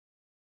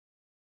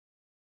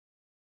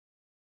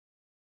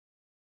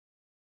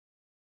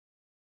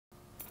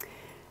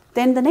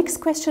Then the next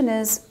question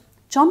is,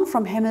 John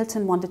from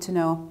Hamilton wanted to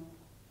know,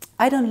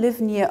 I don't live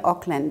near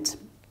Auckland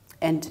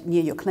and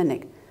near your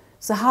clinic,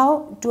 so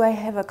how do I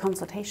have a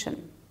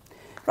consultation?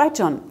 Right,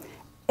 John.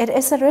 At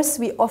SRS,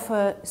 we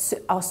offer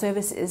our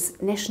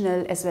services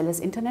national as well as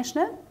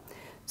international,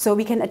 so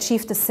we can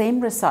achieve the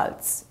same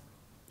results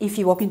if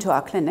you walk into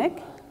our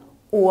clinic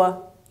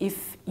or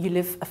if you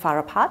live far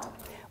apart.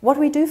 What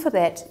we do for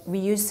that, we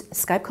use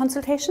Skype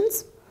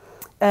consultations,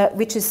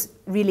 which is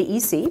really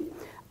easy.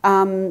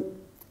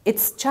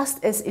 It's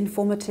just as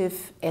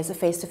informative as a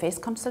face-to-face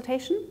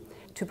consultation.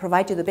 To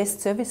provide you the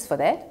best service for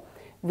that,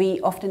 we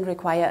often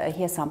require a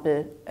hair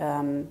sample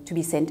to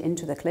be sent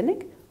into the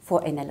clinic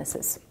for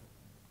analysis.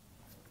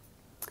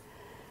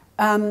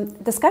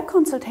 The Skype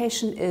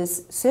consultation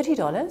is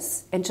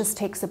 $30 and just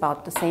takes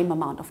about the same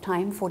amount of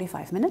time,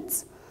 45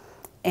 minutes.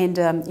 And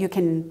you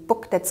can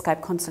book that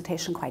Skype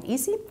consultation quite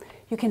easy.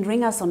 You can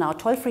ring us on our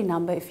toll-free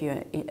number if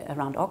you're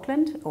around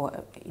Auckland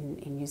or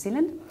in New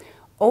Zealand,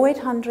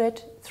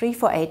 0800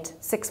 348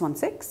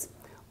 616,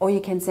 or you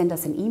can send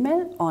us an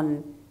email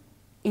on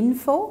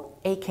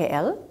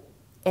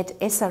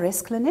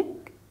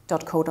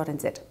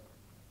info@srsclinic.co.nz.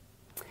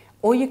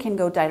 Or you can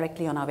go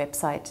directly on our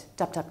website,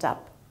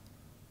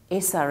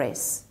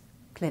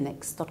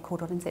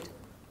 www.srsclinics.co.nz.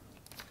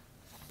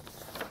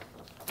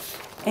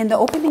 In the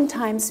opening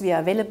times, we are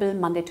available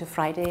Monday to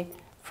Friday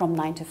from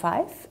 9 to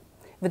 5,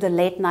 with a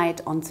late night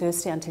on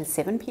Thursday until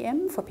 7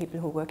 p.m. for people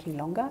who are working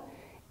longer.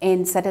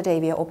 And Saturday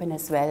we are open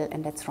as well,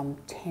 and that's from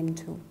 10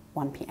 to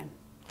 1 p.m.